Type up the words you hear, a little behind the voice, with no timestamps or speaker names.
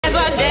As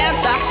a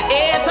dancer,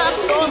 it's a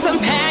soul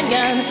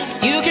companion.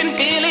 You can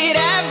feel it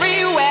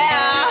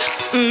everywhere.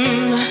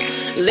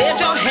 Lift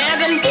your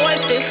hands and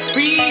voices,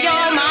 free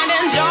your mind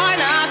and join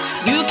us.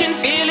 You can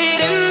feel it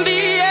in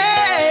the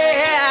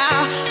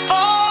air.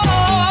 Oh,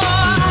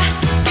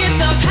 it's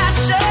a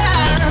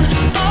passion.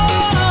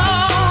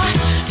 Oh,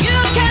 you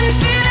can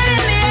feel it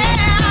in the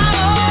air.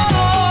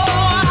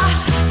 Oh,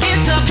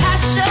 it's a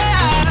passion.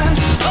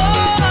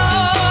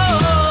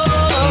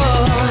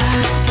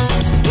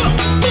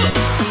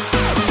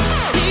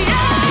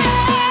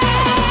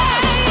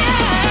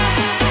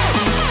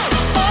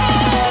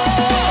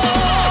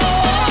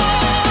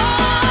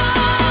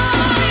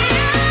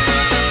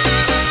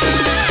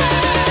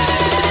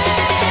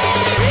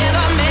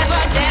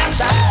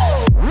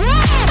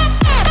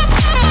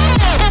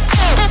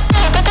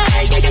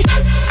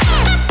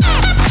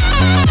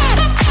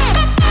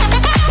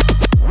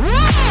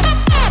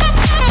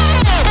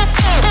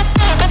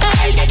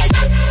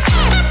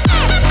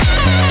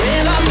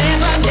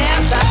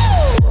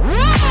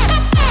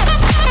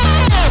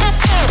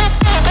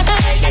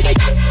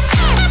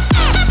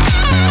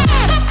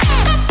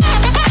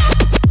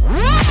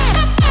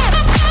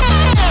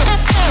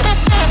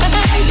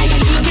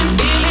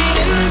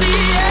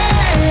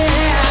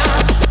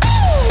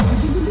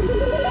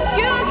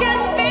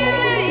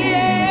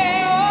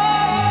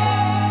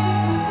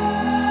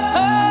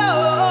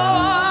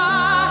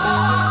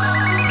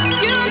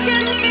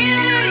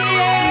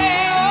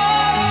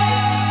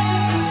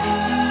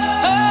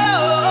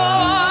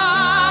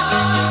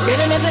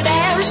 Rhythm is a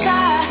dancer,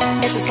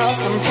 it's a soul's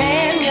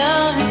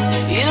companion.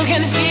 You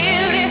can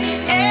feel it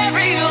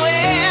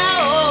everywhere.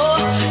 Oh,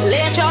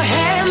 lift your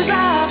hands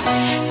up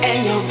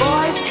and your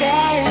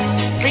voices,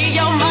 free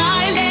your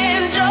mind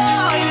and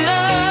join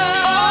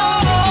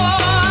us. Oh,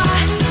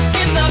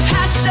 it's a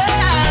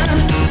passion.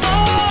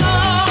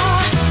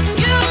 Oh,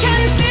 you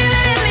can feel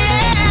it in the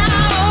air.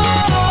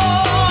 Oh,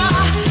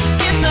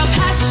 it's a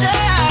passion.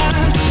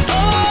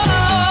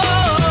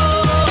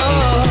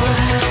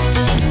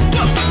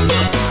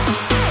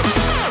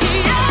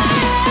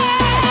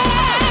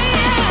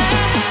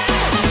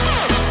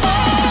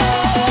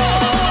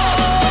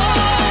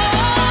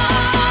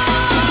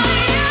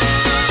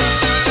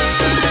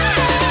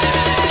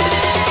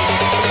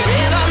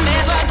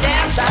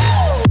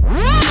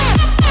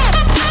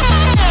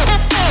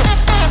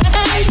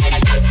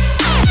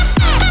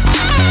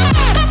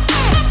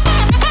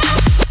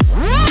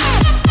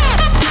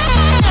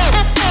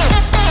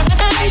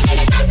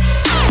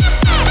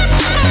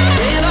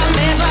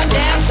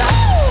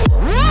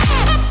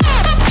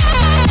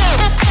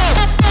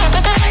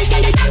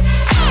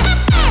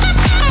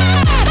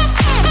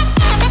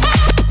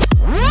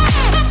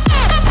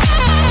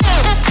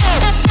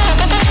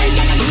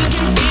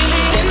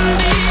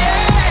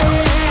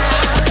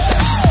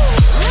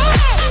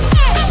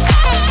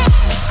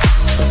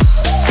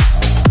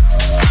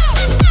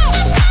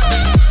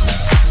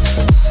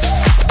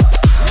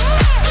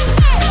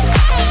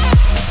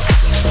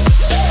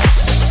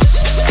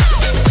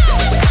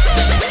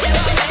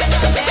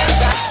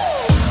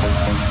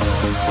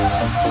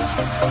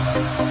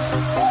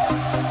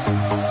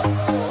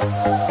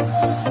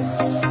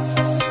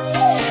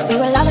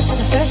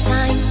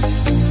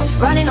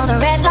 Running on the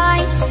red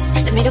lights,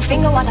 the middle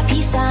finger was a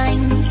peace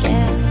sign,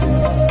 yeah.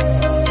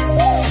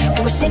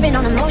 We were sipping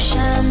on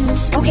emotion,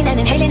 smoking and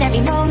inhaling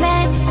every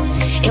moment.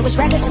 It was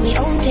reckless and we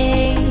owned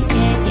it,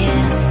 yeah,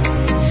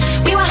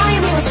 yeah. We were high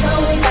and we were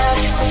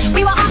sober,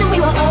 we were on and we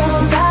were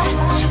over.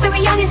 We were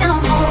young and now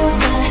I'm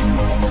older,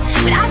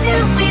 but I do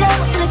it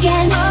all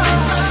again.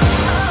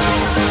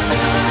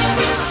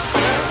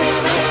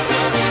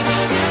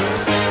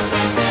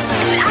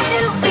 But I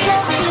do it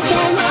all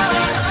again.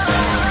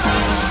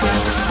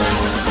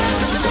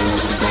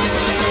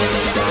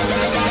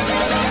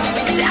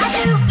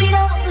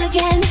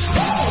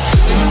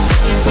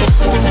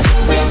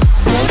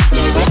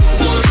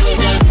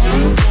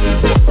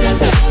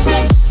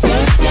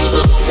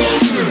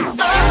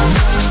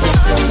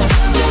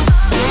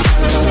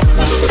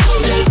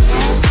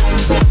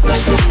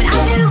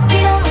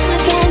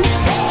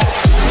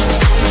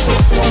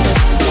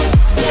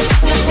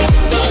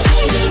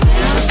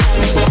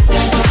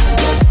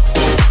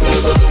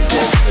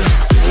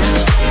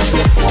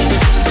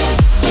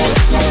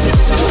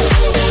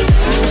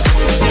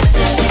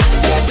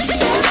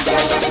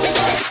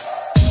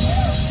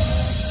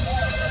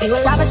 We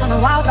were lovers on a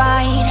wild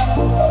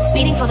ride,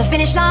 speeding for the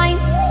finish line,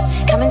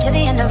 coming to the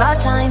end of our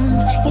time,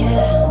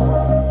 yeah.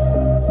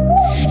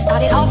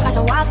 Started off as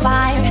a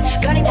wildfire,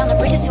 burning down the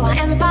bridges to our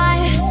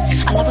empire.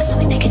 Our love was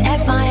something they could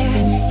admire,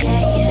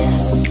 yeah, yeah.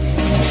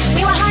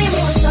 We were high and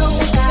we were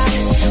sober,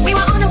 we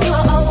were on and we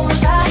were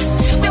over.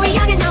 We were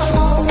young and now I'm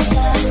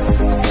older,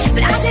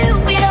 but I do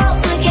it all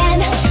again.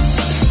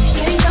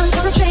 Getting drunk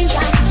on the train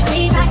track,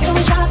 way back when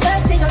we tried our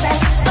first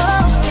cigarettes.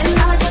 Oh,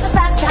 $10 was a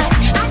fast time.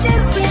 I do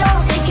it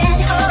all again.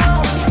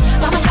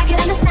 Mama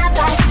jacket and the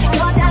snapback,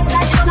 your dad's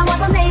black Honda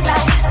was a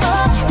Maybach.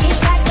 Oh, these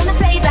stacks on the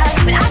playback,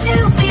 but I do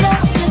it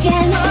all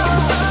again.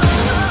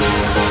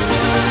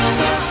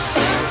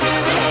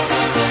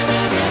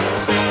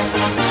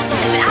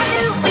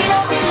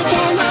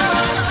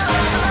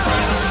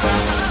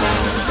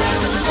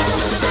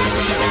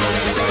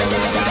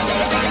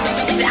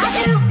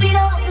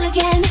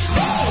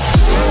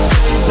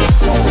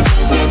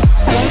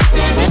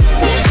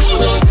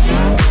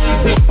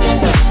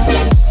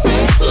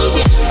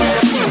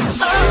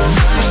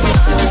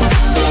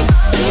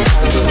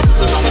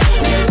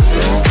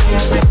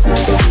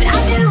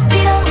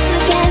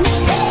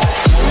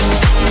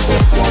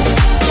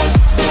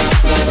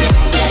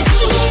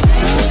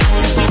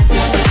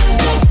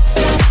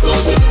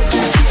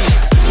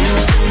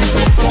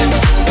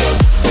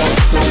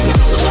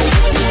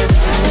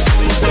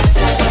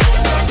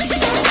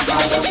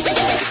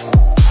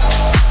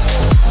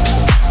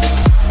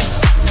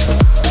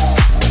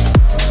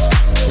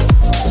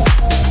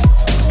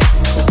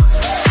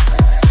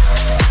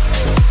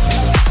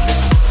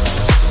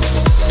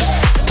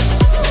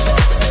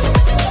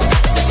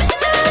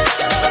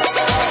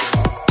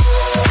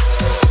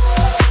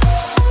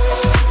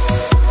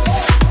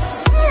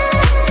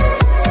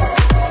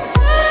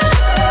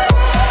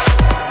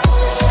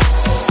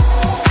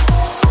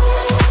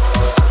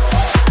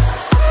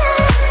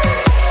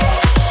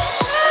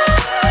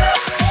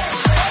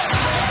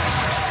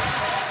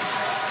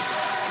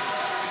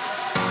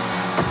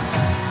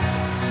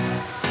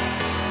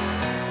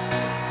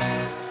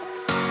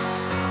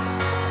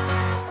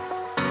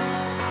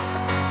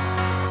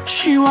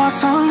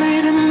 walks on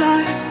late at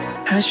night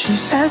as she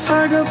says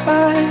her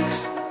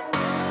goodbyes.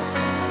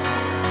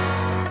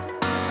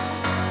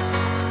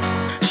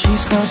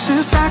 She's close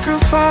to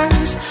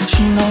sacrifice.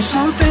 She knows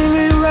something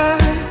ain't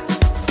right.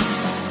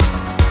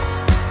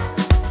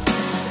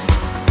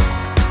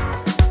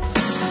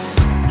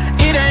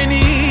 It ain't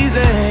easy,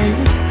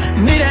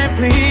 and it ain't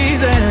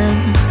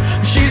pleasing.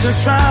 She's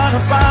just trying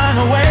to find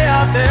a way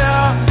out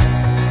there.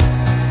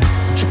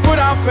 She put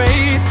our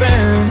faith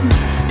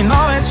in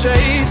all it's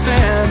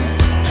chasing.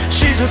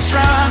 She's just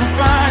trying to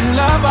find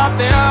love out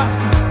there.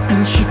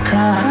 And she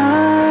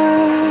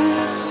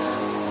cries,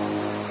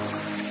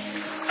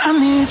 I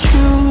need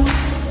you.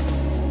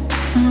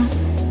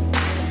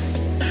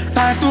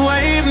 Like the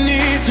wave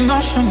needs an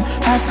ocean,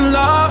 like the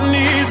love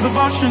needs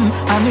devotion.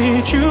 I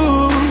need you.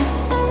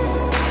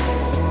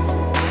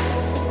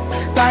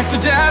 Like the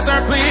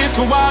desert bleeds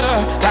for water,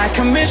 like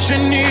a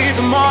mission needs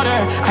a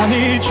mortar. I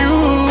need you.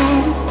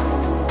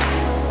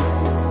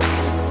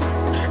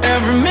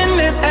 Every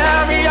minute,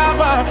 every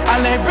hour, I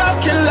lay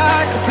broken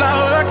like a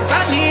flower. 'Cause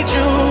I need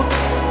you.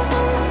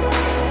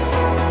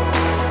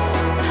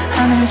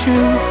 I need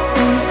you.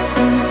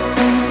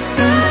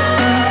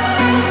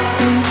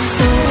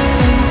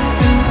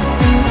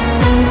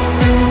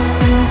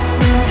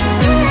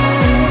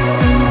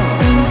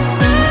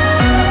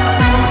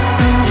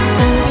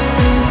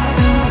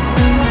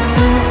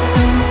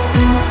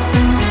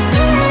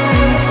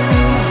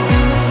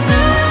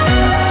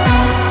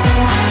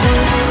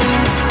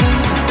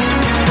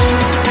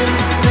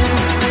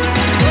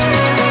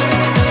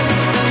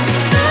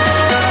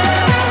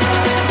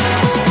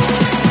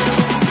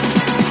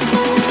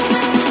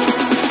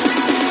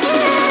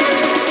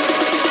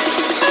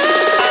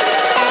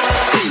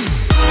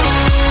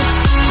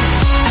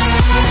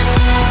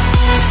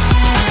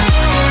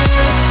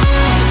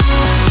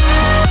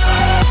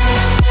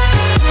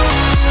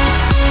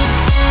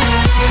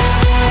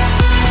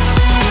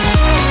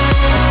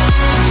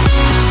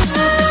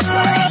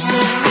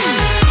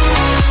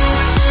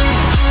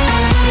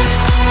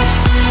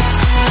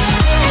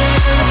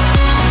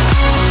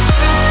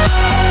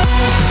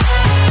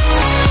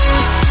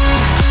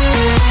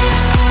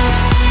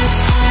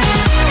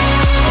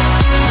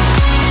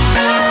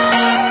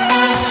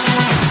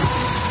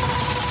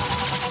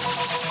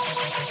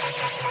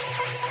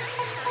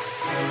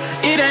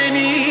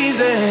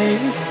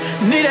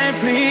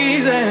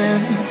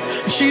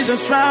 She's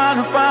just trying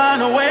to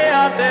find a way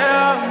out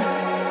there.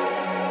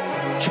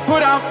 She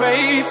put our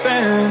faith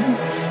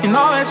in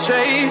all it's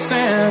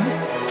chasing.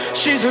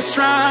 She's just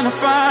trying to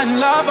find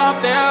love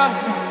out there.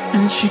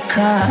 And she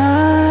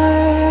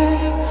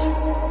cries,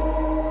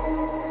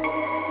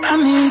 I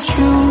need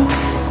you.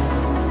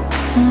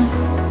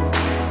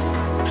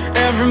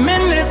 Every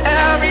minute,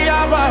 every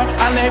hour,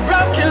 I lay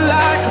broken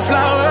like a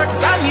flower.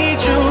 'Cause I need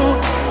you.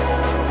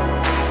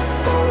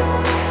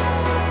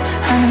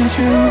 I need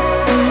you.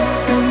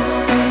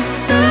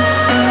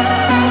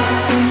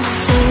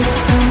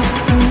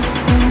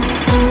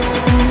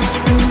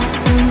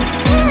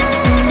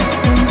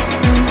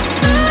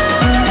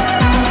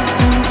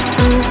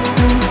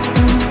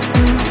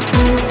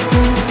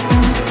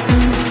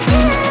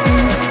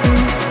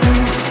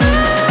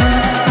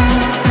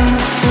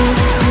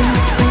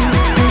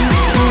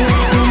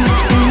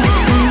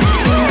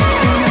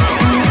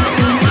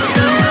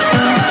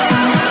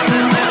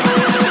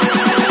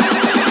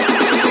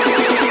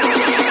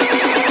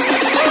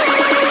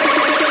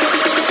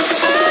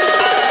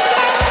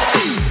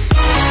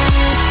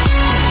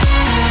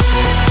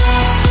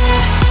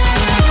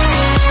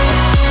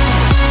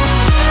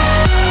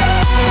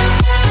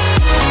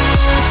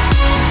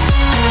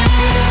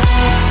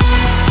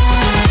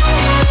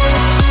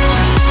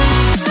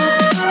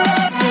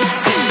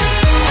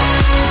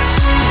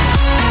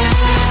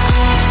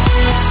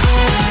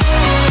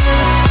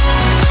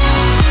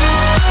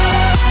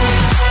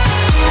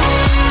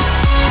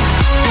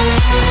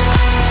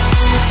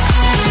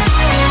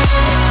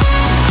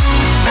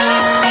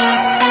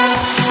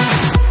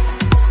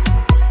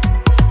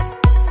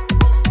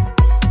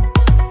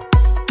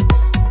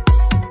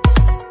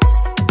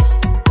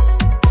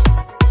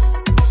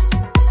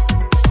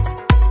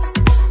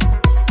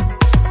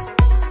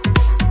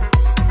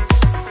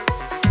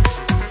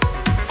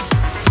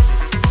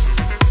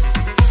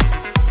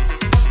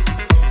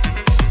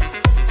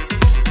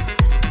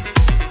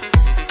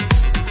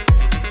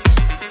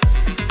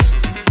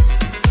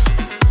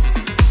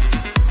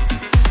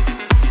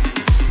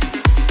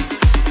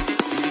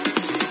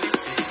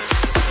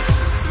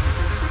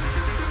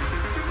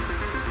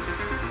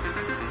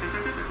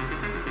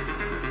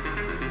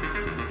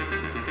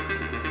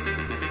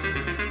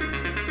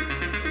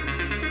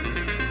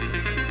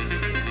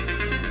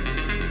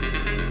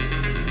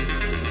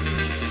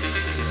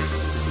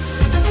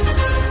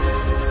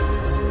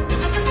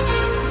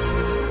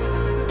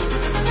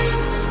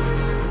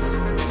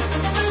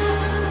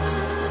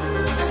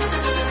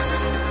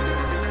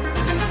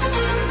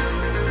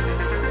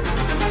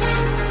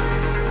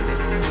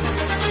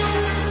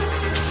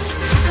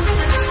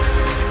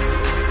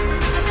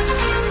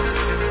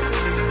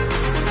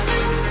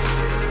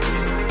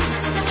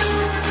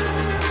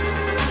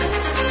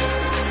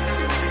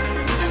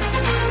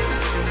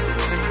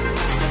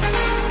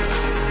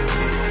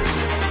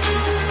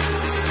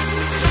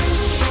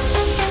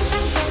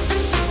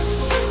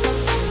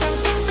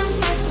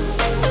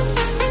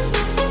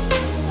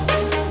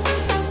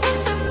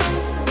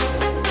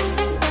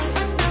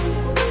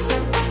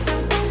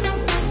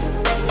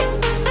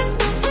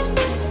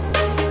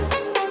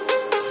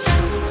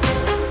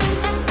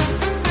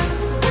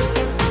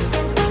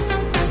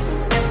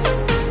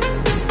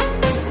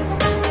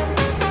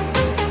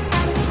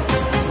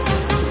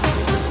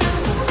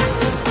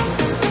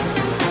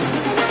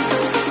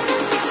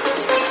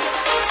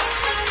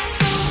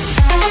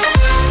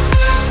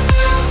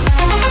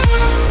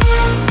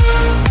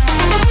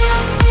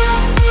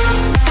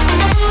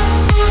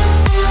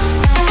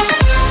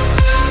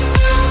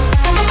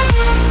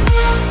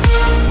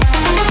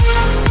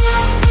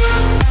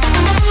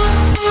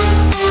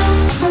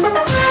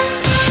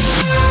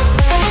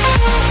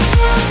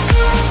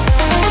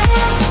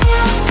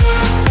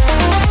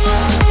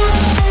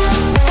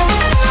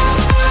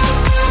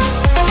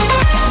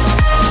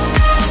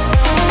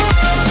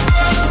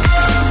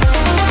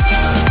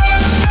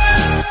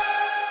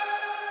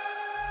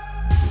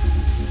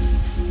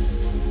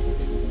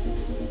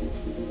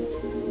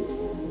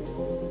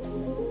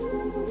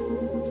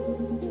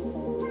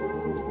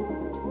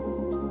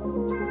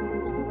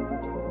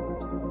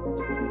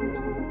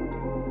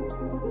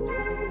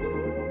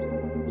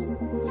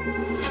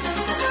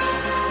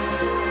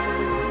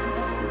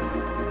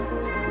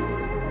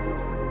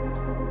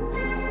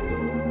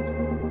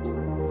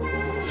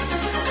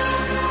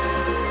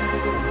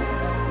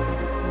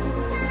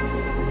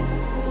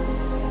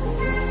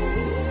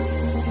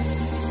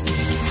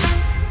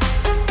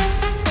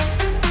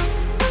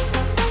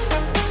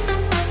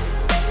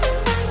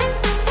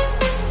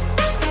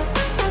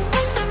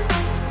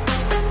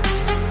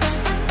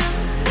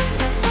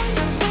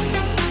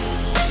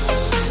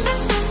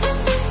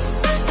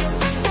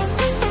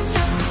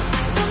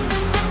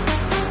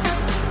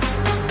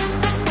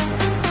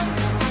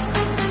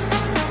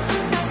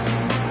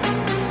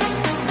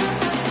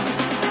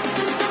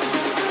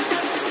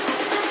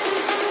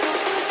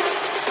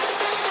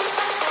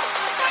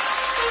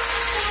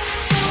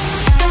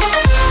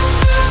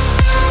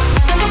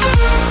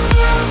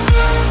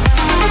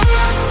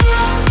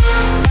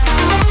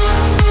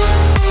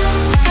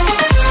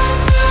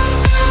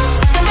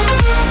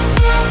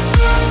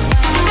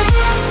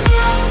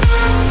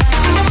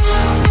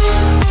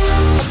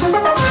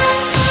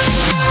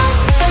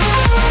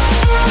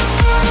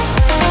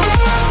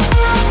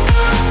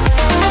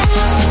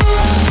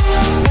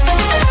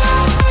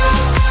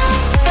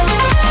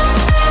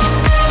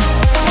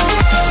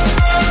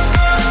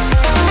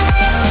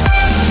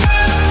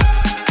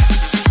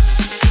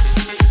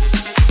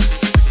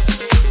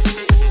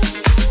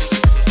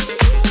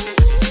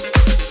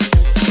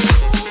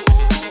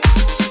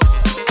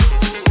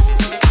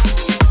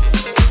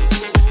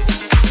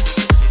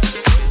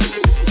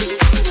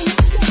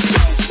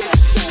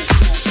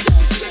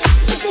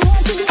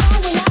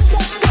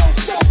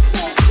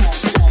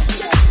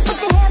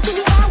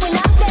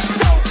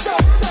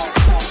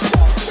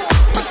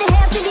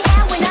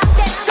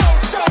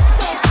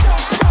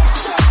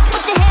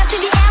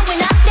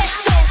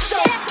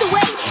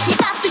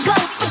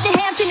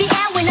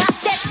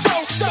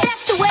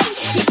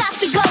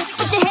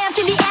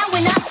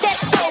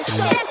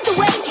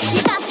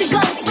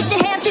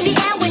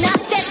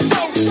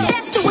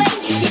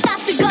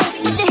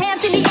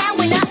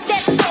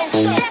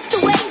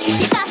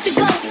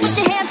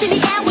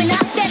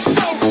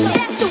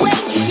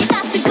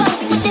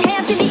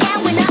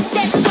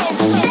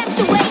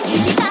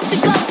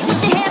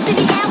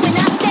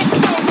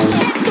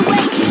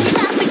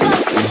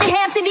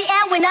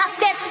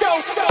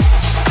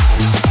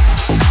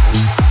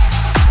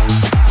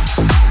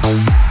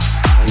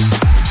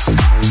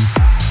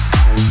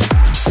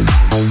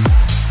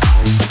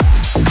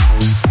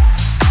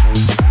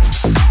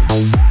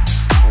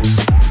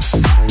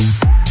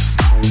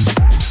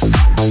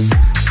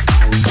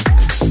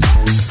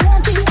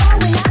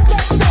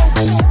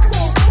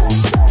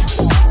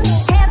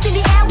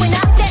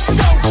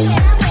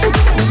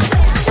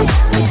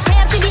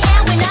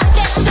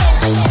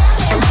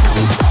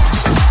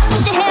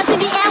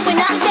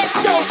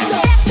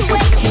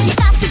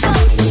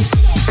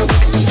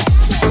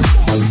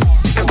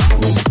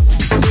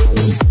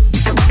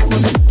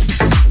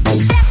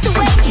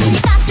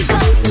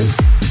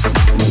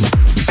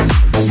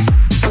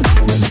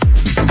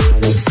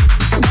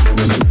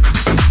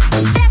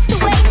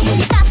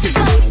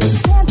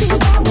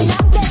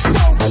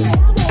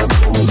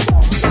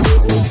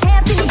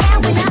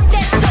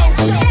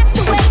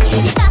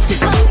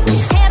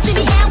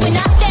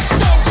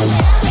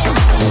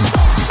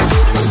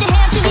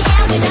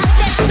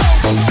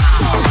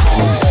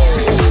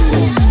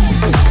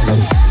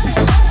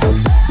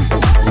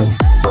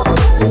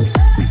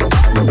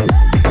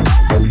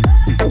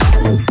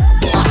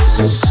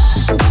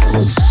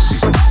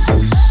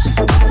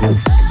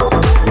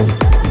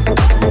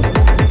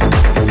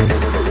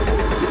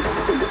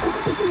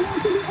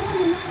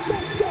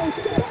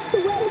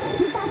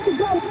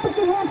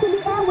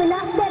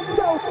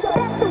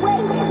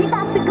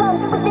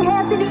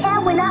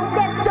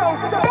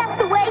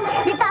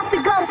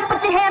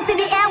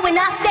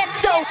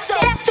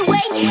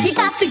 you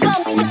got to go.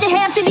 Put your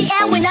hands in the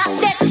air when I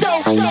said so.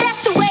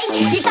 That's the way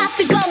you got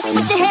to go.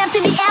 Put your hands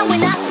in the air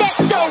when I said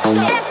so.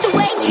 That's the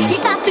way you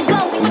got to go.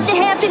 Put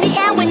your hands in the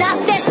air when I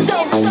said so.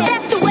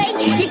 That's the way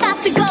you got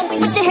to go.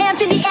 Put your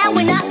hands in the air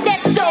when I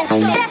said so.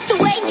 That's the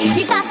way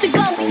you got to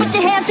go. Put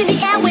your hands in the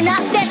air when I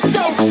said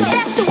so.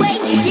 That's the way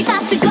you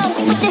got to go.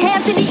 Put your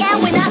hands in the air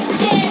when I said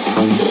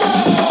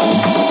so.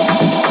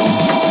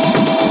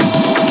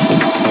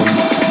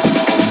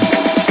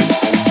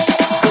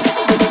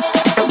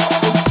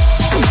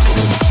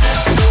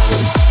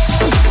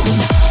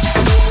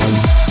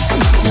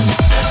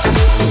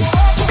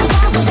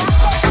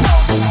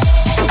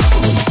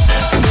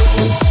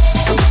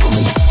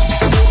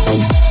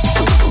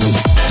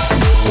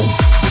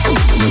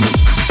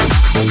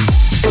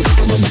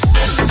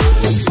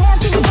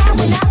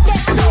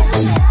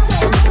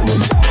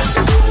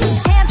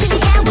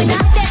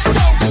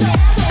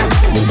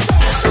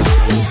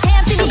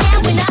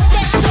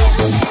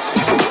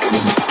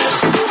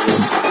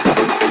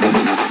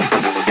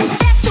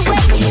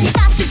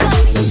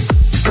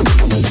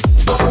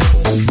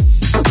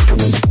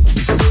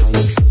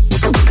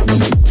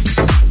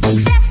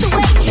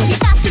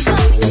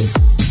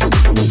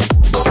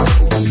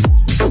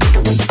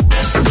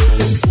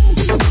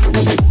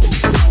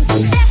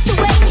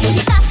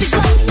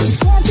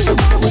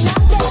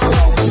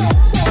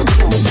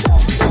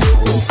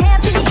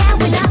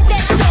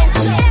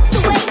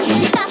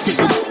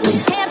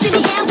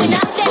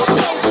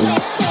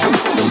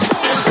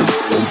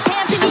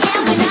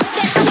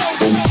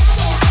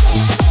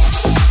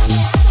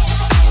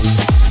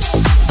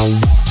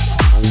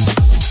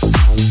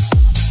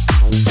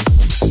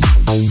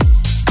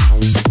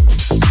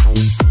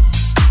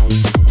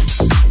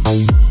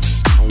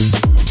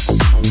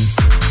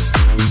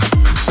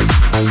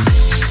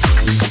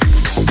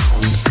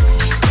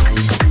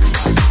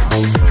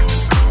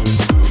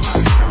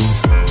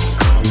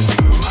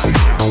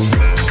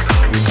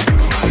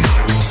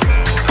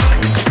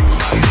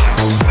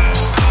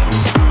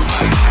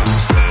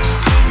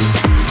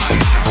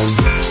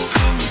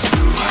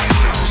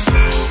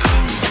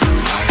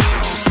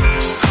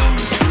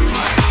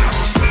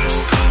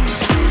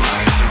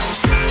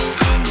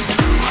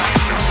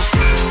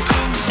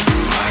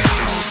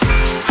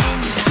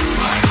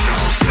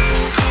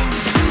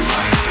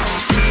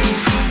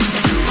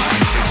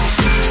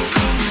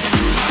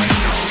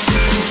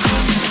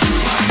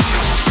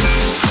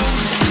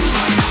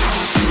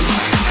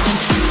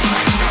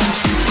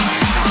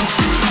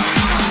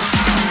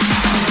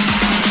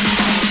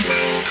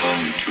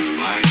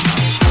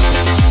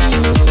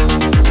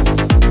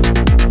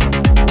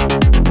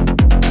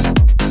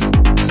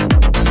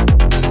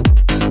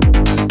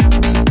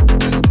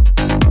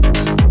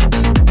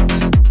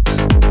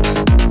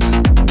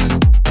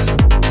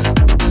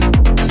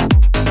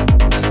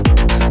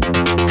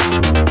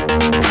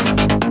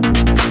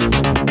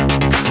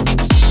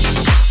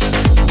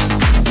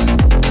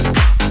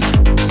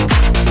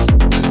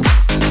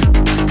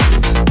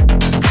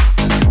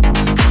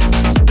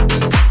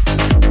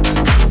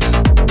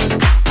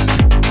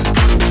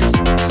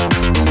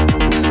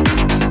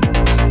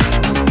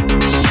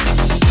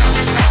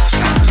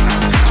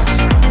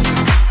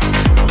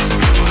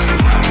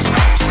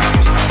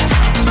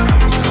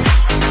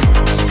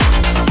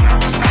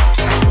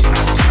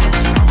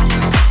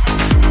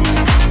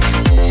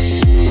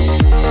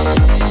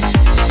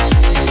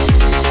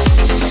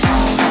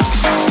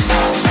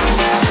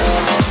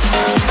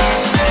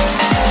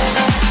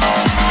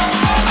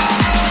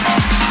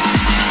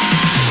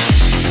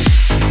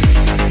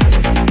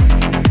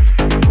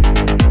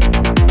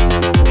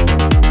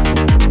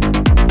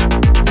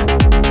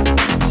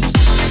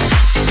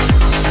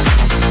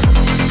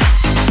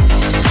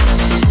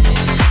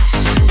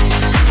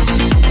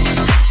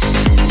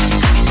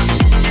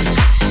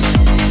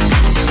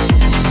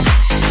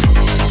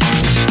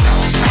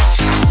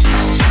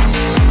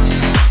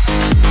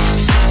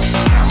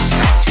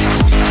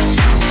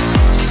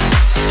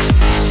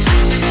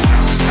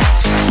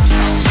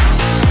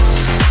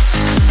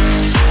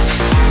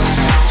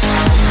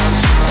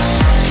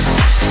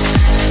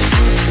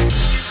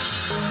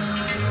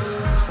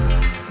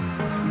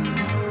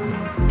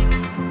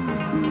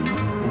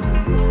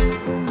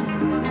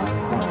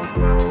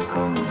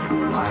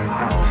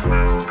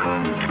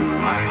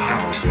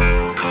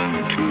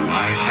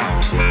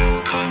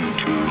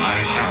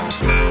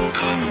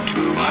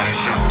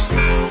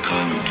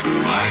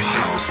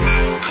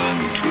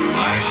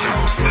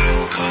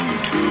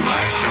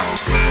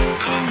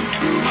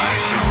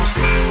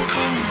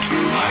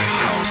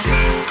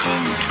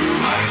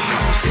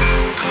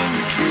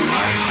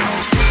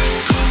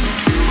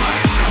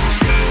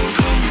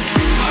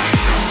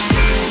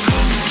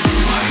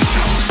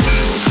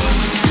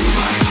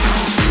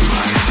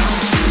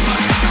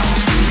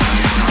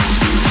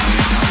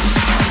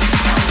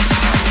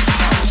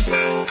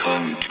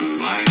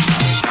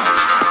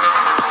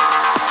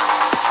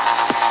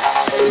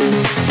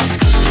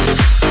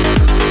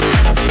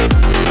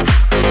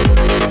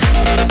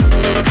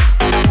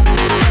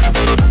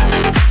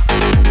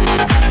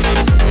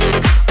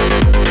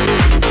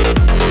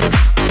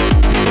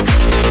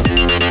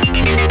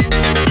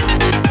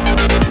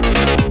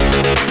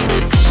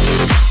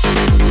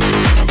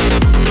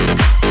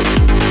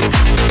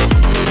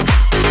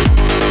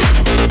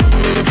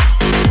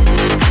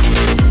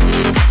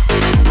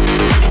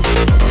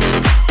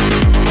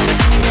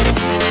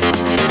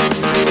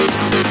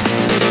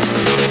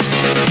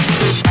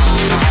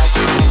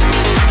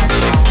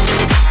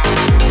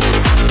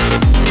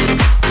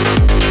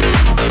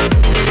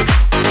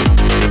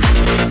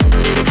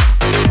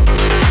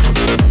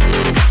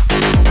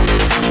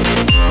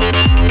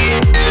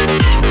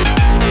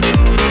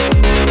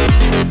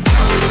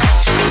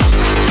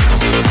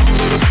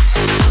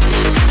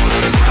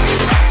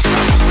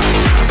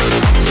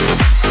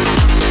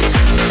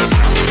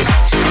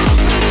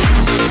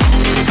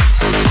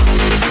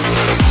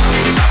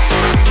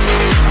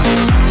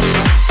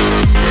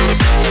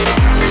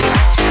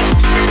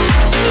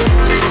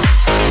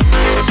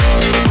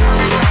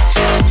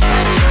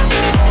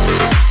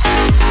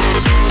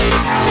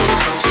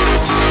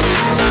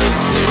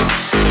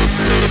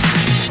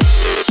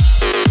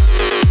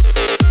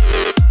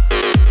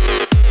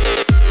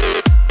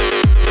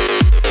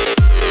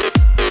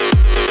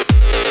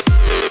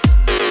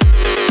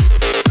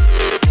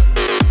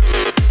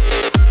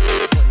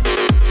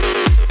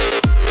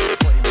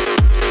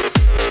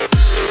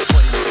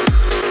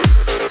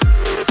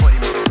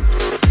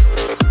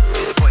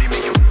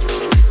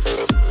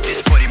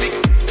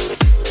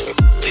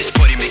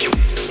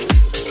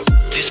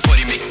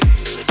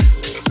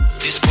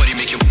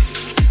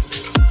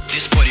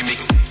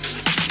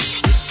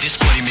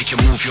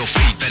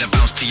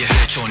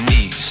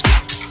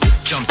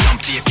 Jump,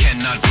 jump till you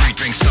cannot breathe.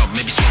 Drink some,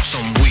 maybe smoke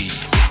some weed.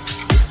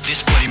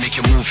 This body make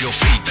you move your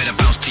feet. Better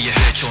bounce till you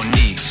hurt your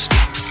knees.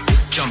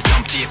 Jump,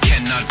 jump till you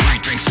cannot breathe.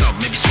 Drink some,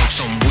 maybe smoke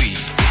some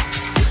weed.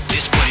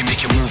 This body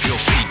make you move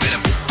your feet. Better.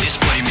 This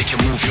body make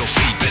you move your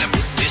feet. Better.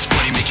 This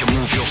body make you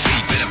move your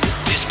feet. Better.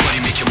 This body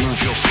make you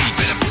move your feet.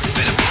 Better.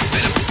 Better.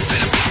 Better.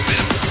 Better. Better.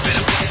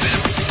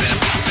 Better. Better. Better.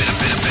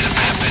 Better. Better. Better.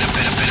 Better.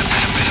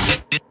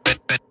 Better.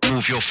 Better. Better.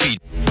 Move your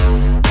feet.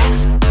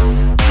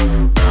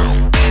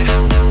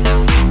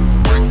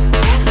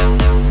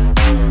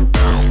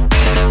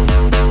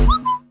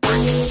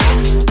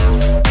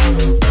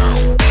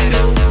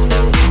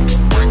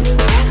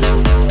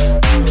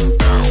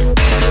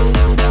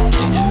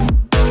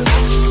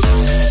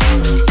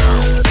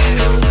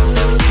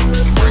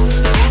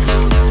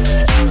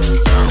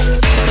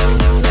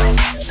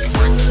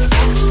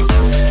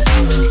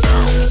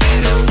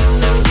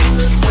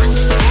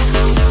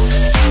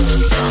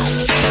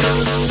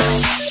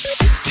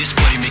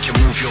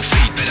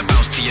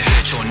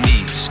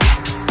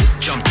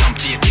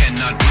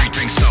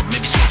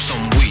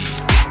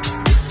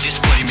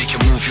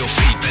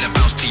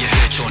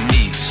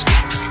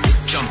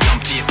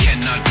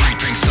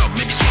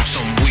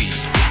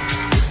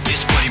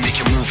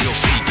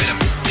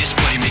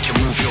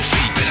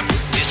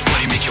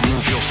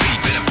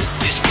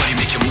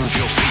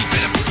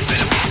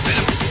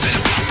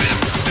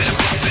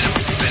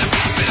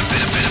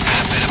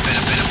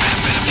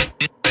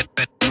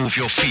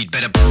 Your feet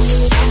better.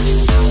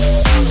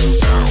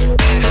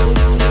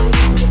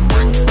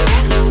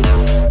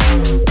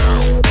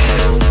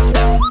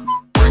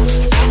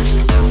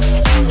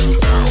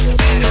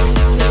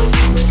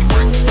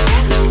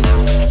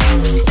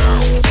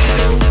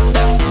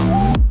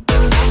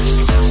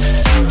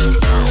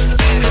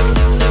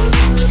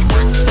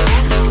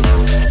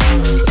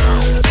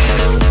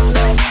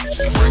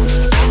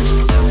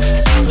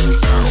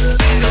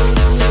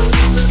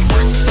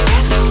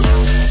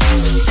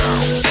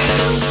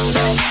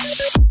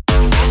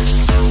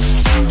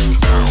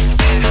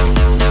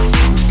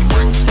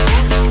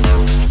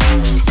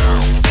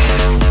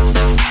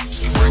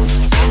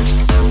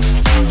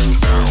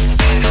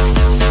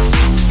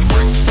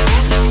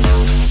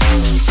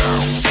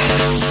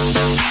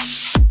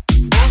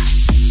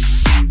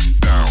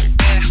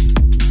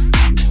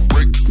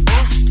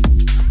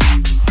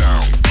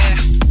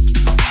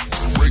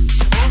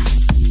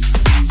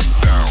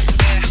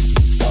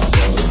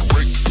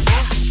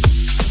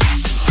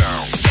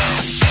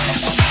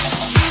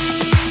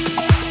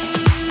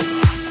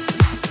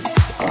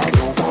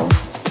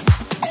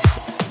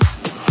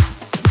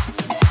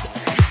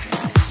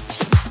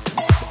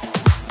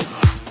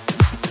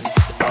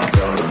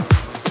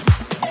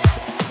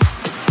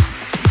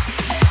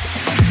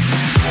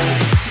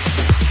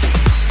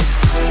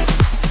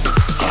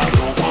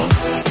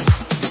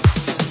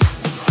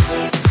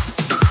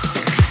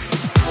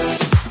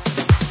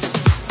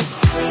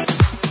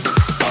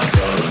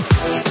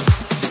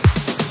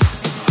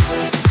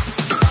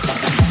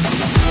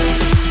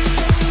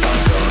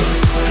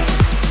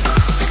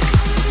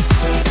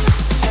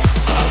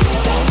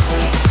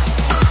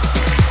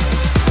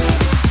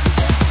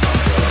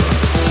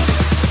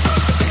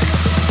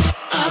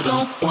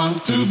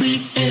 To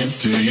be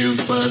into you,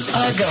 but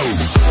I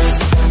go.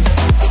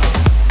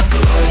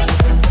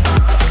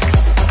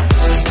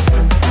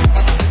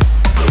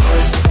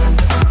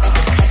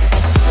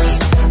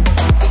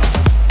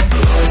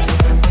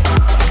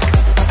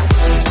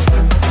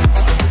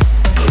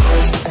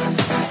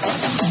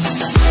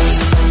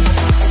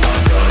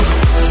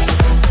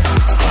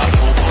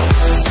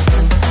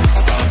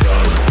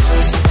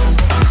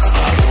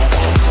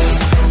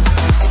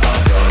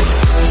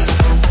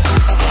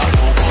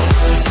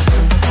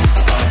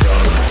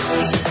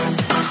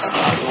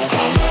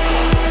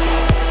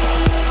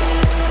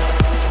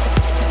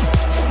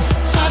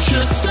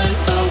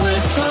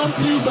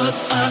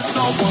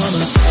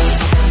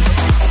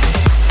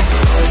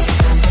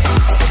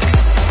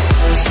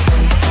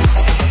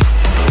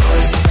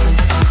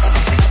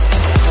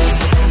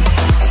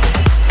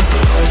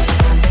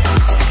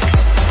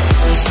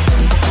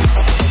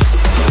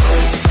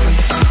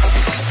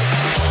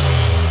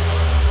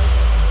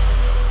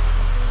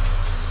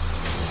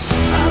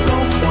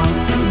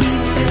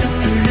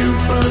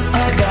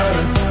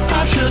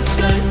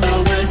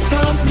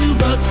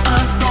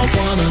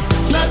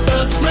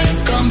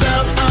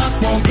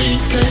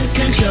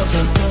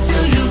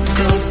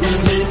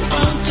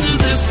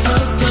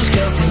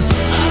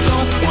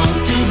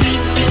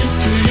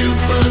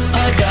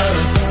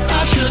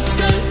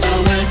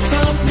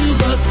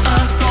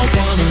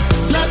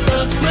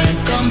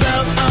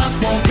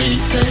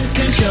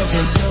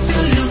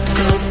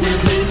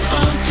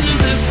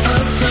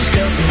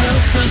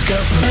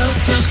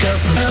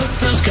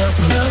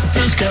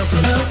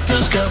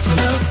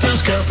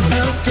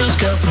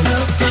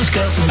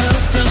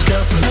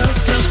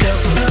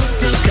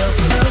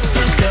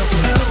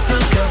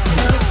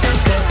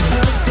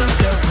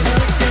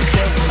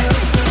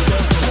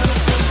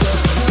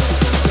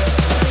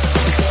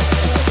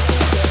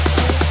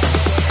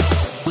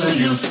 Will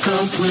you come?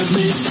 jump with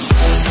me.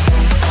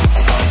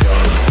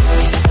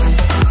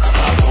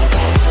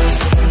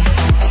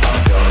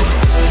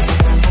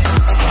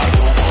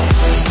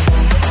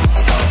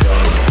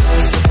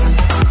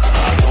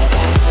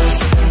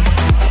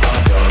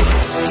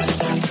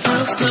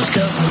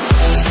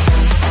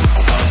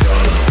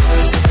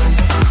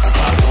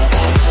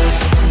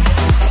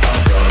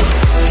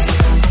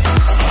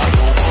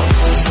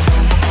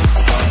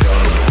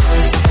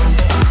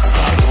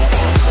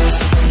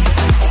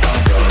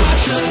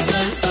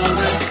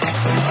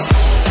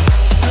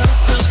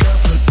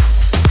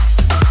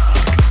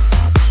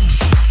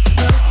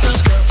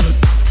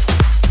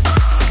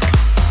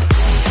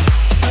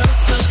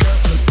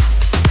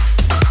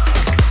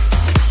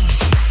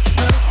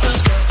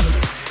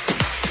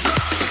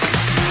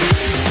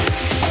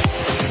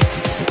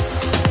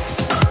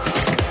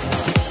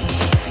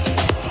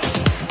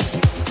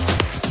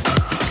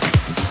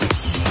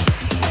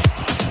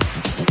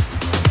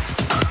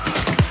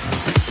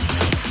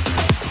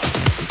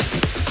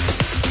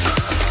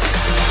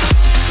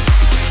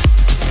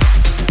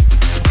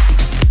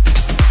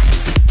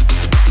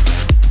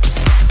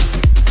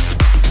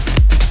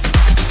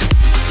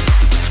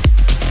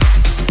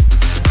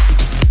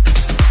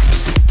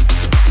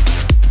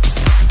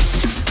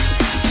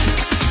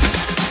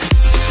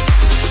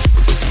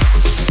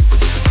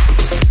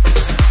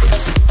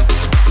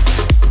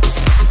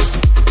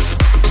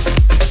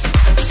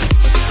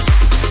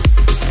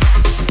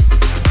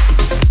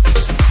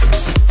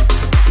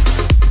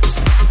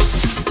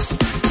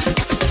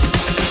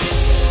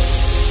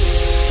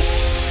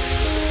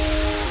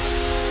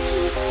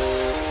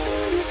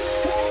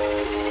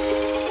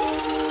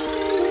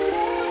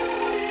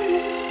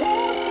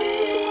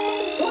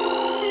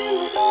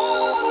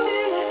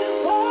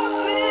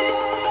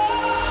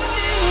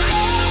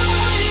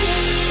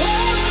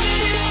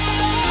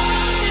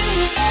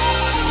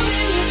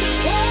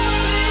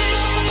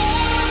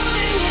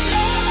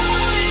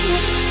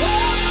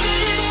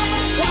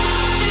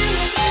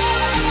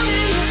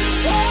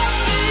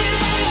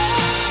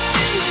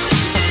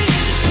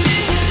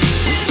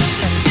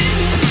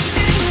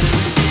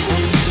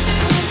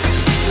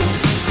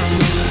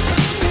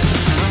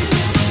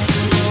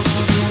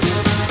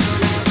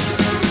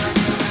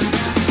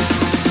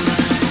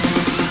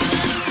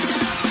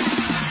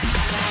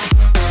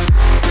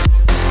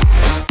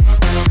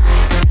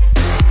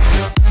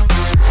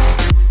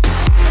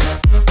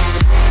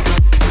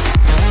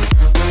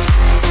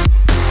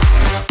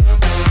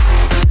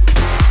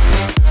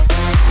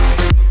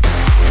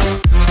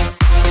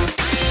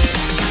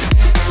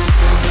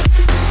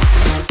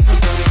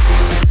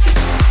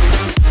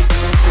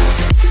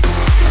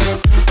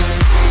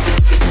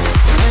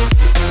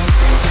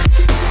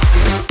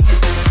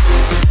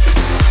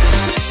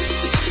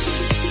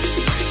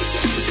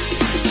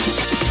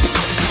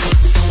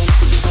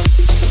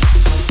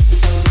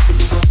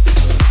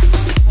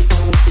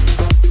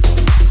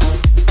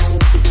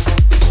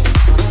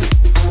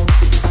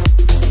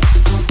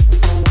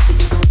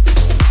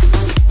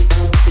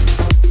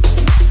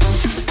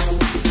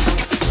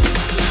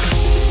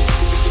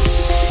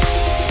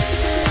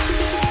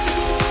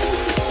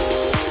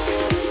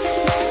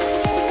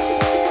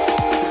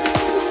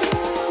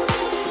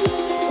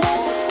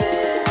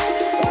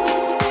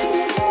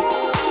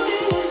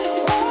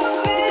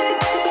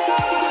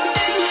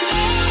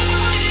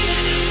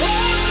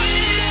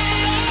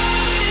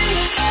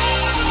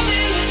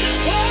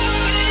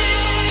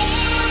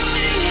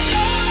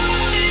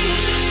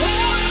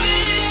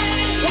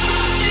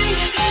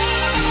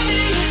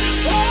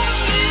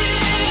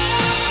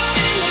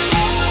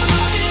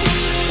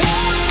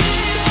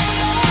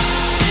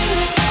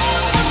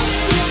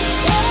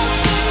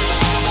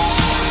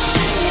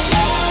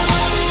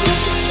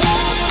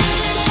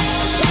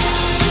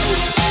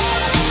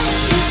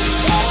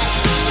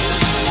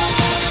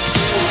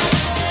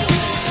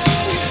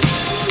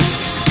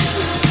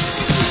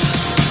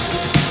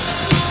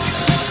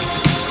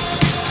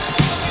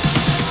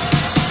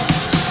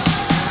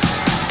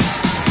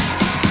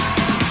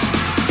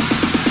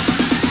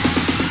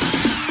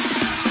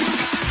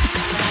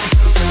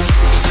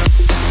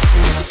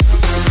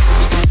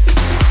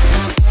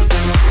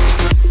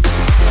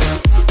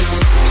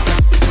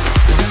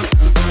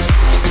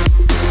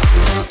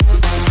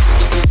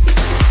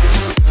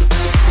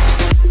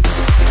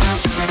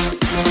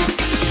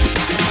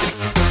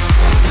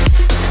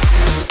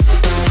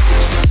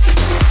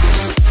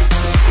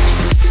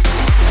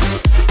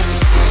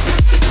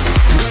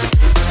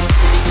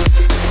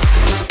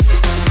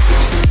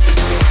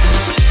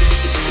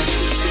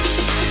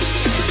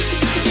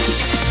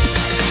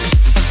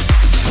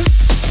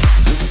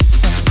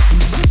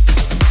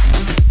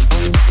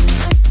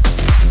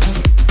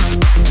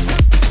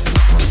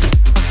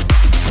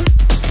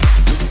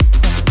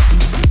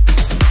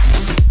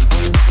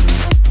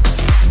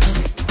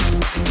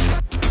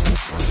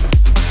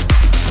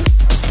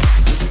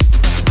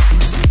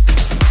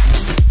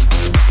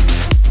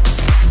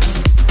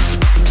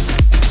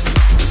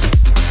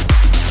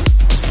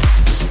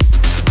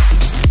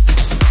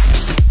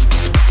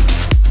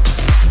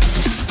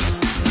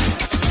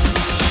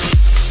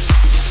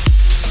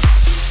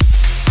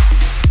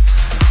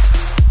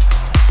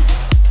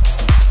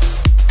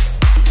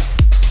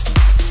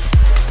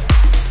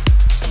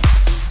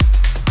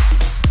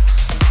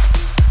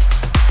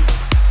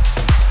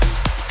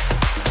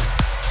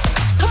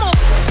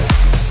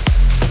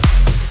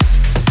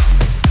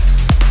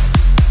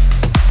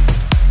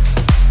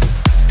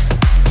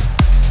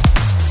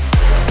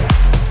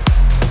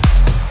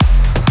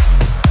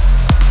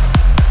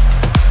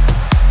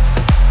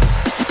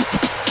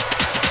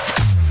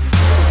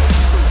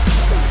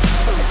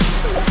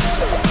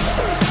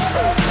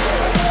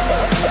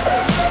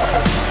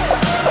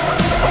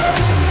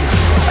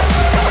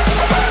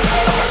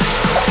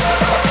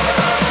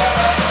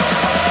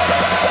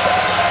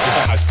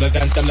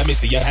 anthem, let me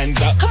see your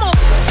hands up. Come on.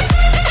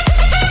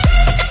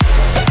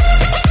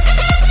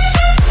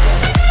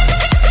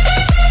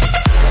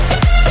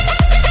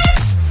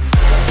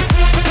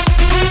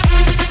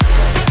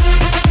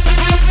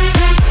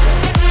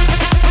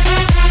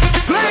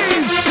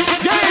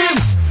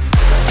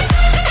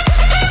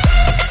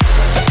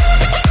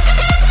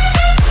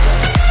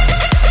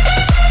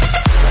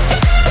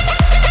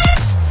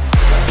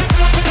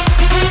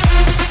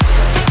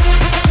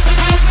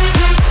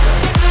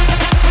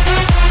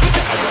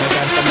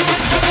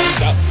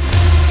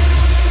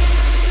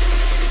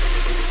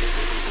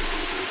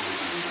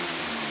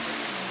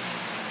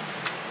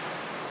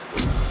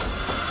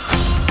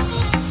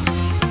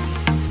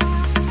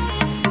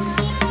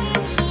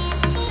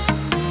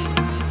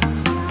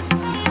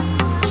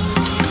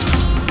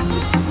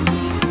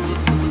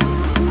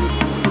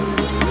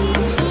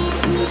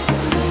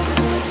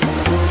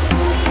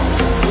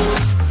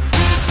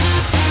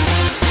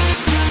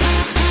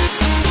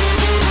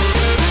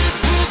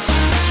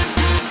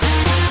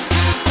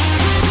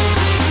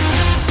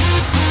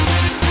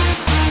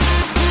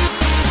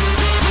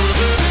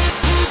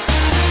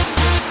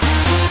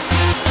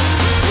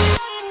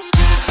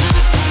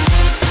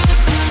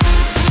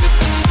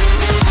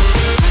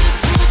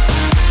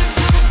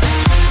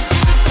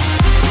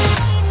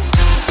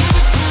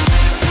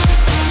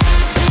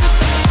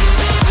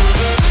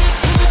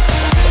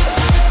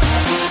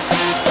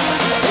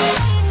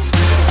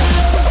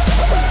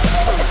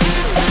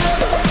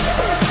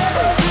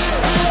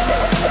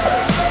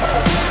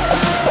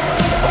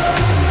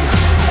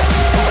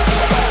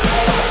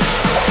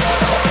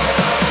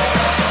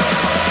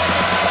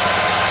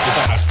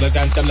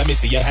 Anthem, let me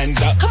see your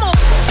hands up. Come on.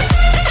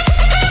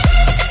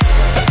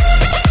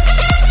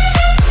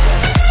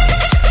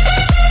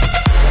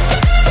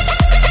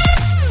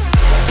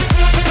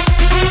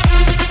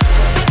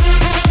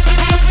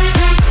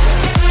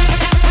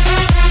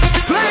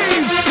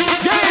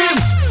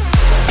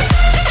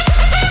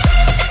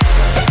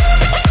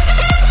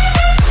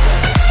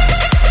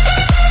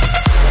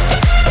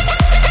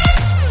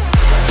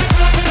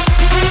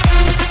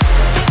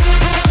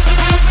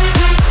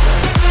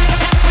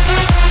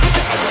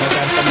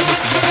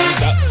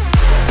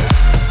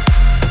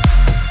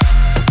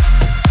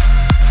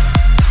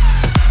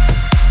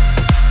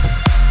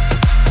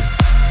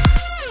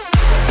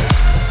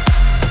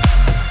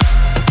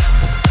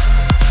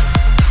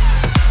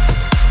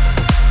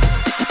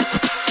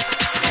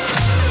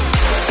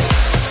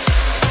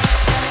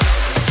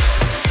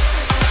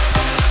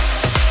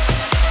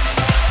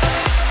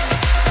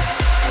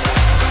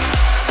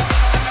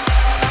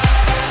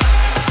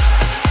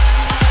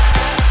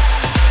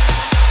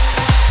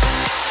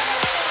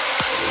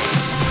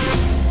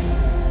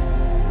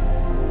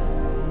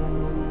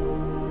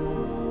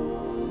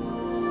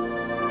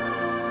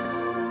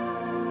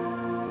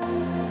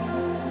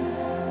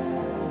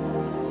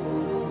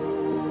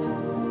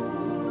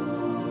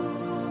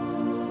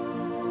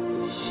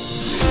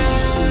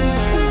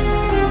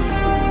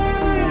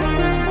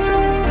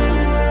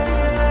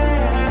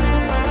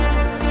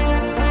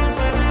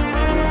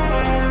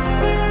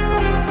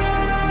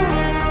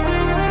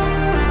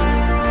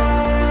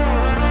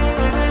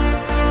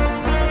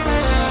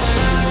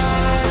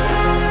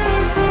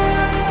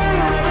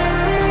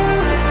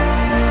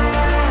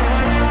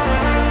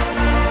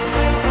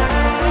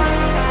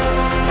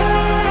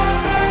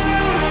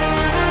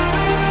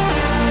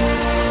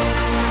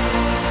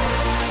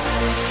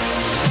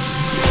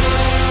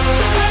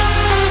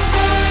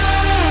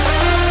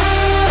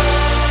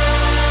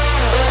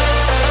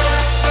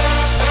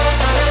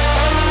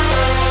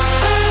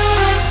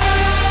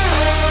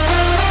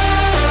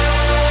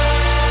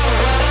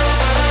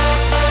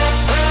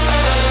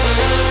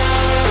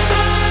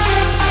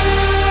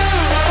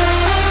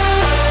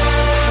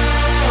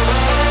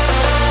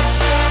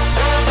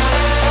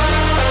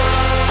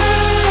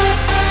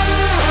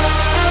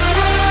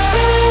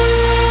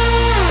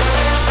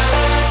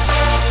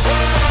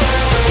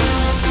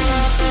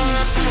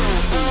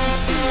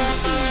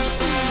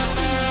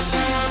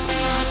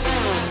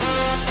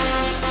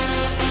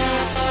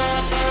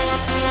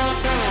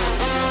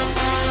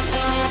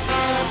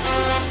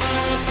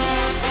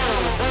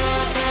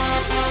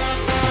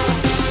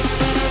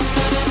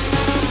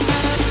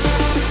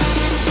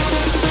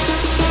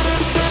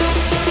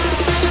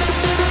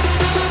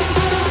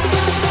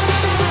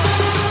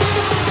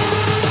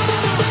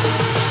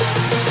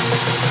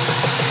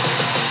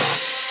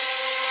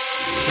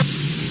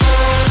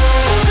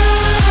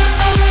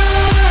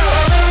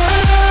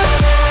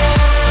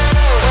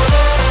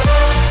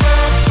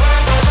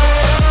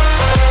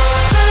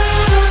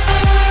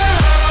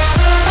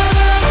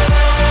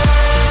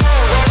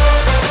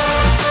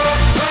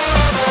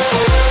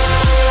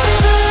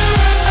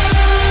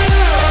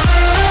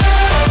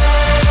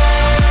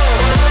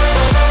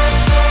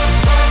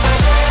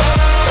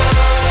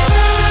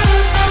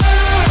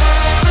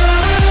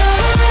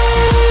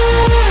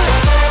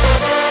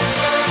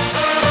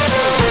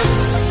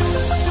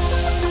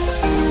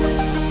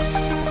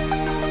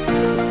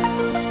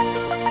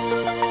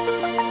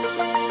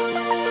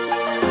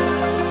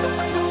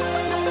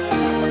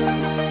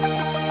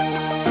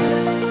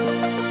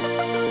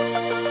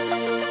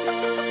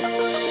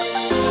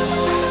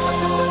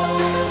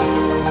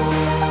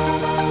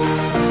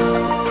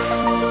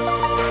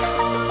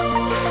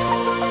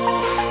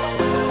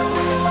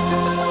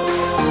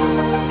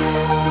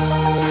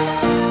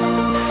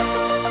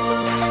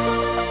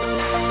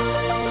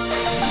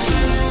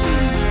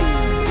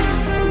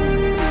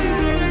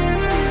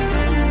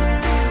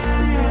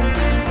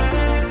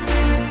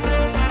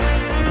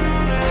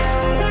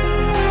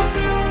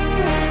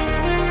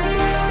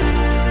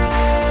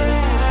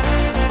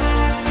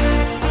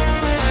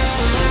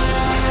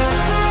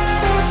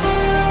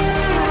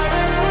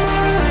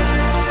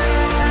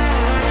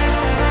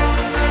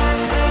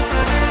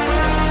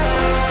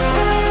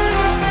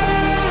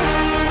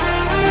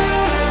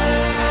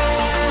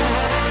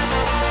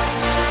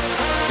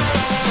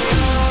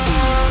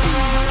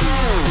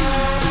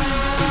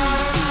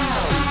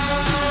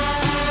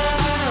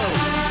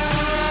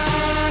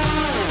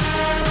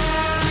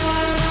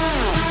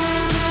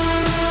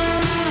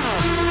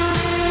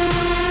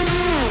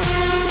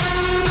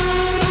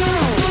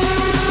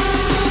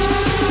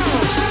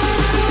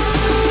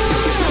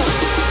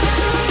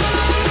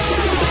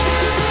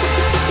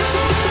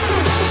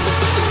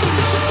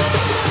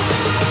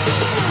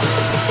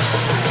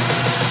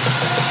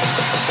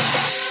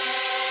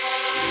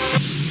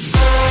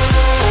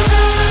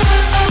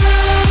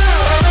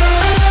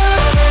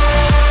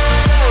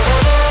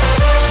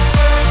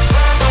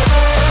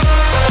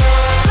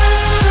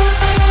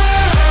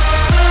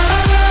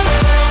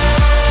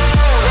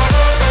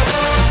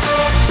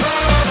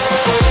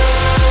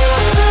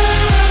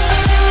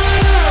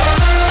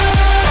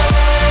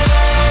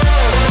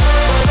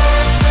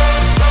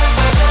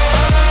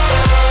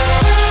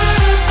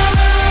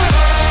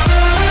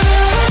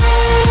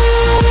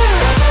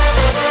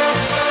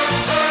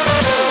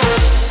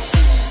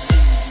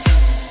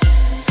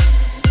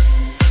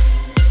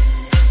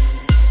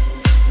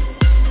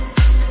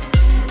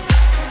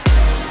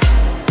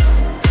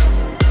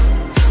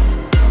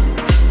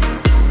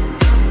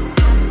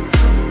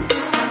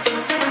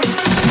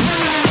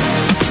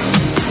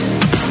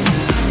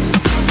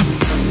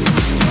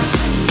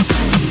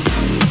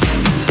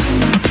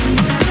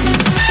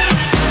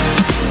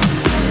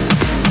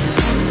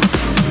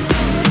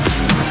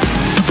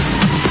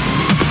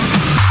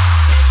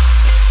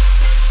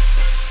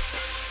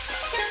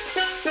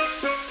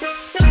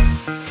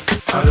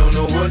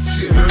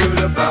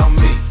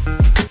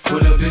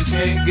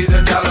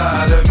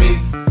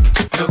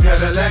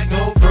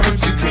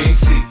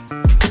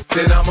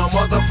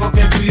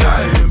 motherfucking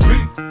PIMP.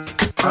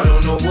 I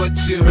don't know what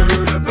you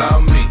heard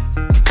about me,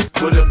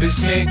 but a bitch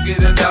can't get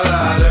a dollar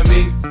out of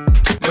me.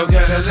 No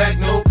Cadillac,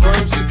 no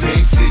perms, you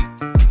can't see.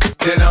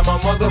 Then I'm a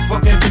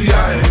motherfucking PIMP.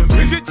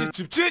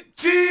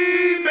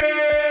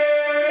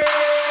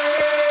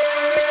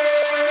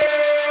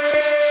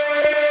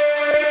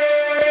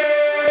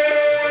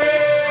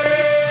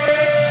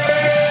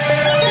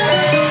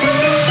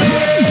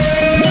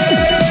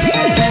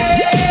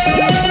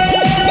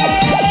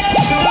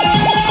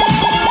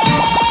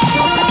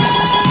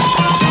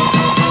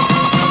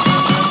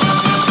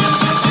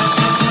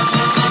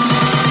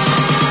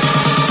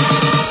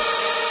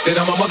 Then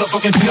I'm a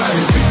motherfucking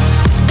PIMP.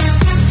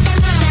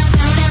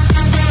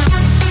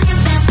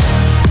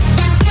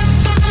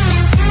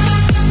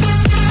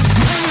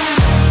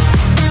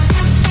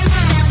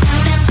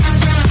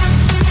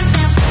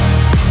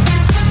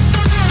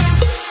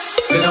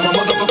 Then I'm a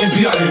motherfucking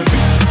PIMP.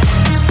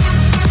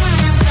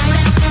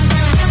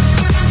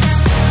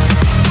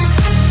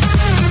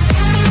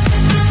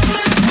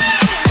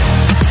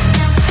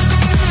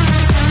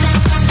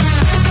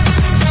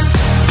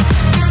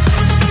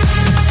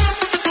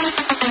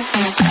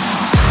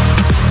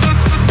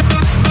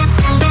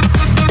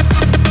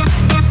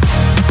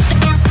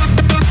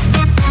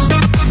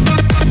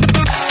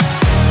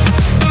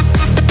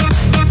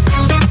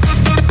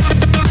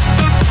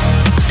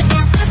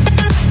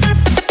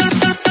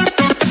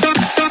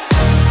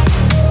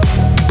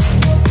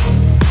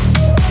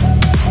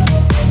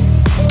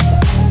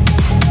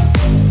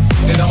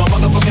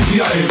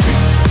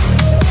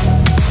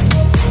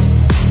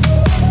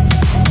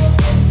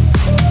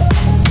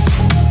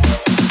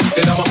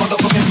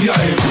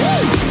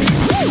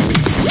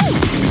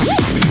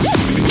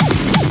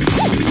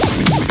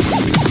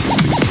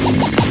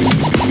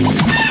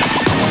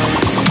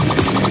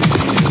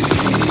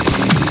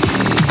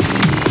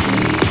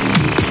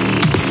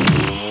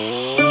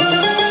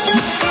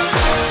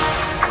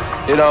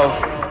 You know,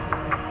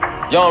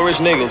 young rich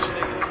niggas.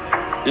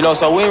 You know,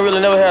 so we ain't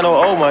really never had no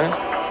old money.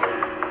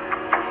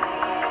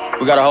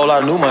 We got a whole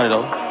lot of new money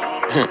though.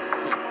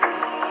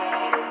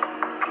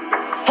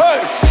 Hey!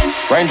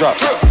 Raindrop,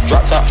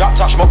 drop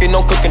top, smoking,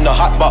 no cooking, the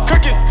hot pot.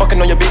 Fucking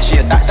on your bitch,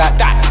 yeah,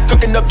 that.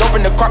 Cooking up dope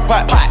in the crock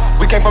pot.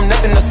 We came from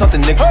nothing to something,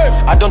 nigga. Hey.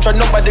 I don't try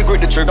nobody, grip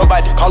the trick,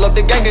 nobody. Call up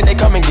the gang and they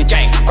come and get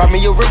gang. Grab me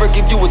a river,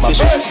 give you a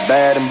tissue. My bitch is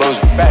bad and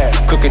bullshit, bad.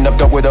 Cooking up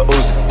dope with a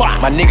Uzi.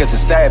 My niggas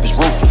is savage,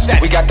 ruthless.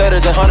 We got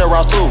 30s and 100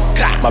 rounds too.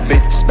 My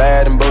bitch is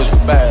bad and bullshit,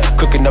 bad.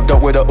 Cooking up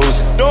dope with a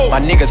Uzi.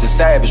 My niggas is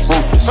savage,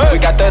 ruthless. We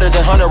got 30s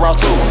and 100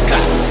 rounds too.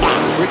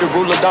 With the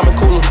ruler, diamond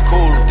cooler.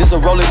 This a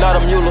roller, not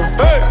a mule.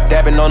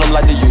 Dabbing on them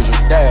like the usual.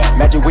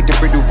 Magic with the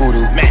brick do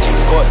voodoo.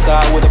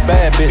 Courtside with a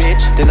bad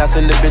bitch. Then I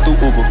send the bitch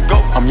through Uber.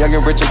 I'm young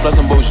and rich and plus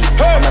I'm bougie.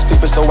 I'm not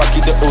stupid, so I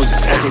keep the Uzi.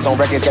 Records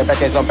on records, get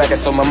backers on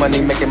backers, so my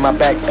money making my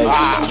back ache.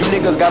 You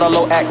niggas got a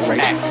low act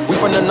rate. We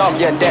from the north,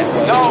 yeah, that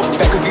way.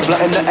 Fat cookie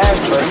blunt in the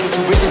ashtray.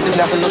 Two bitches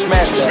just national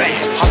smash that.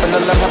 Hop in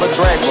the left, have a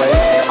drag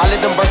race. I let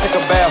them birds take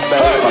a bath.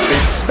 My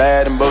bitch is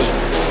bad and bullshit.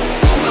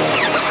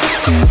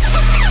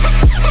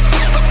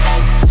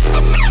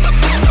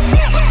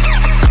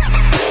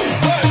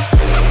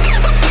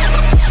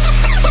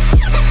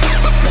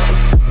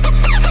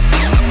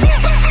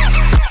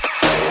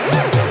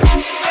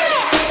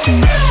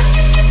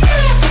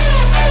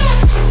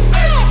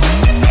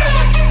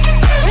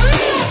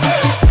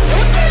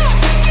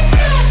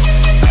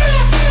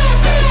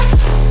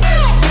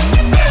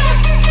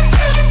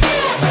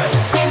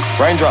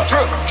 Raindrop,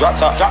 drop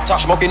top,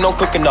 smoking, no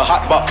cooking, the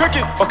hot pot.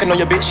 Fucking on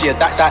your bitch, yeah,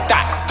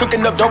 that.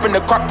 Cooking up dope in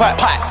the crock pot.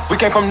 We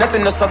came from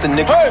nothing to something,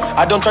 nigga. Hey.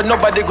 I don't try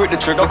nobody, grip the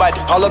trick, nobody.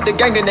 Call up the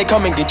gang and they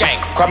come and get gang.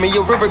 Cry me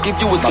a river,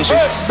 give you a tissue.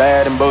 It's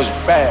bad and bullshit,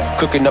 bad.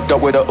 Cooking up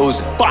dope with a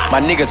Uzi.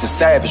 My niggas is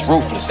savage,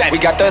 ruthless. We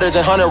got 30s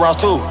and 100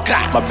 rounds too.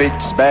 My bitch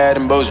is bad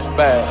and bullshit,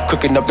 bad.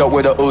 Cooking up dope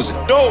with a Uzi.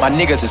 My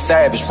niggas is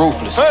savage,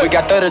 ruthless. We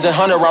got 30s and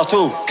 100 rounds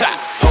too.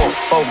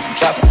 Fold,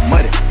 dropping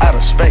money out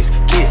of space.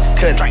 Kid,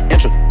 cut,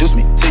 introduce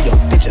me to your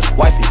bitch's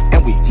wifey,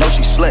 and we know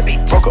she slutty.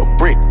 Broke a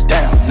brick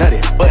down, nutty,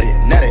 buddy,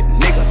 now that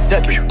nigga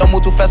ducky. Don't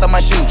move too fast, I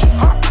might shoot you.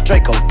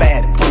 Draco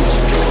bad and bougie.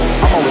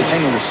 I'm always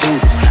hanging with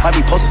shooters. Might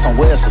be posted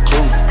somewhere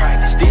secluded.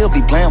 Still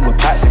be playing with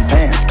pots and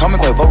pans. Call me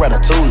Quavo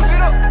Ratatouille.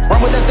 Run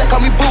with that set, call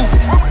me Boo.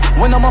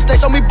 When I'm on stage,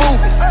 show me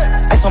boobies.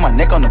 Ice on my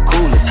neck on the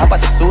coolest. How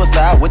about the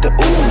suicide with the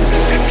ooze?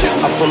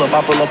 I pull up,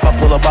 I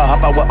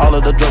hop out with all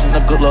of the drugs and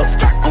the good luck.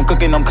 I'm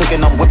cooking, I'm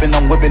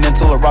whipping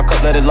into a rock up,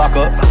 let it lock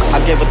up.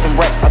 I gave her 10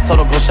 racks, I told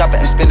her go shopping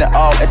and spend it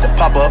all at the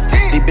pop-up.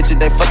 These bitches,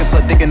 they fucking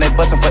suck dick and they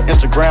bustin' for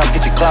Instagram,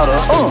 get your clout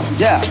up.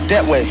 Yeah,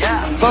 that way.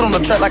 Float on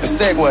the track like a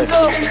Segway.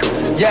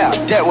 Yeah,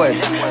 that way.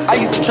 I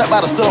used to trap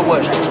by the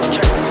subway.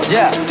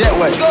 Yeah, that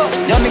way.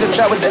 Young nigga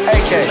trap with the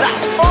AK.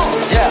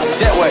 Yeah,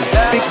 that way.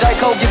 Big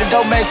Dyco, get the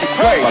dope, Macy.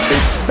 Great. My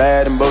bitch is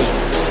bad and bullshit.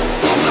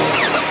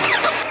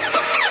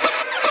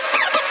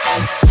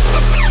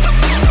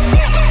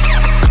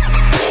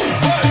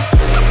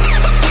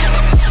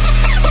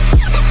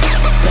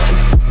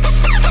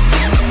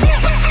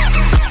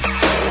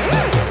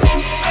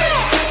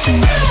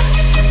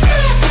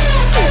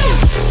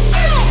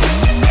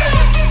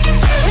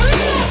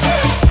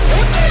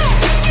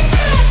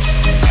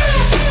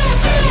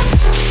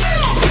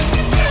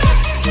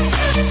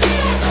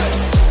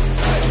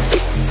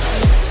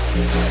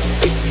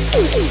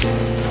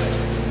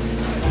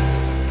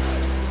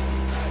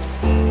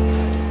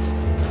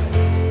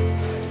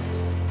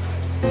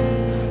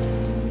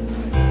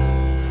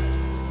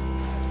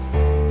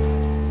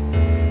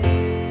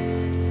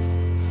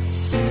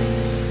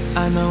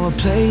 a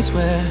place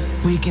where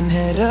we can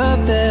head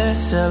up there,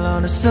 sail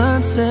on a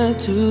sunset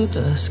to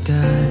the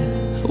sky.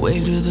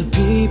 Wave to the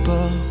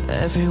people,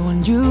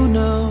 everyone you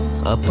know,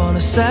 up on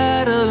a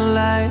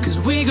satellite. Cause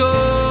we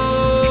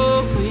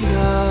go,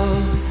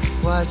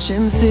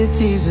 watching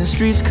cities and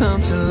streets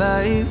come to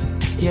life.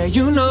 Yeah,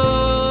 you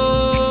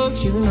know,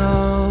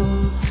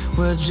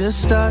 we're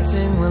just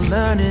starting, we're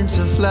learning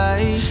to fly.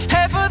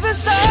 Head for the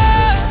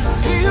stars,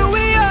 here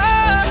we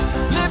are,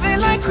 living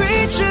like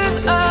creatures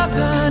of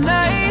the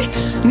night.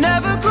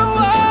 Never grow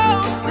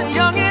old, stay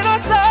young in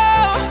our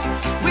soul.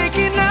 We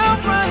can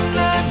outrun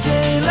the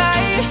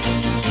daylight.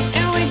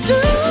 And we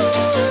do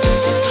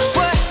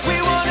what we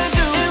wanna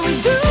do. And we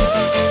do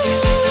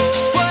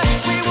what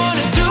we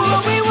wanna do.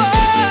 What we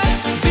want,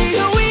 be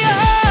who we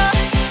are.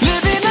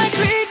 Living like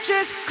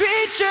creatures,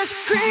 creatures,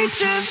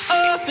 creatures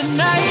of the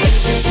night.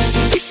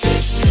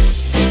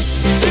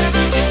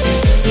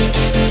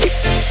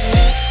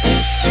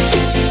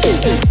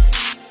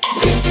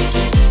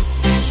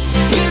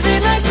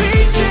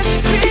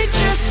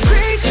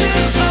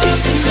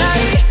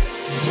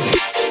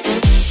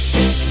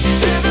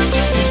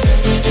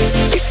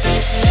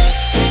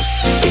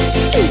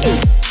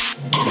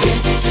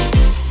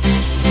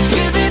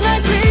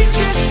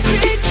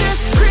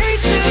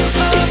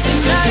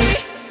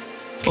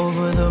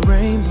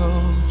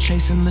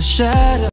 Chasing the shadow.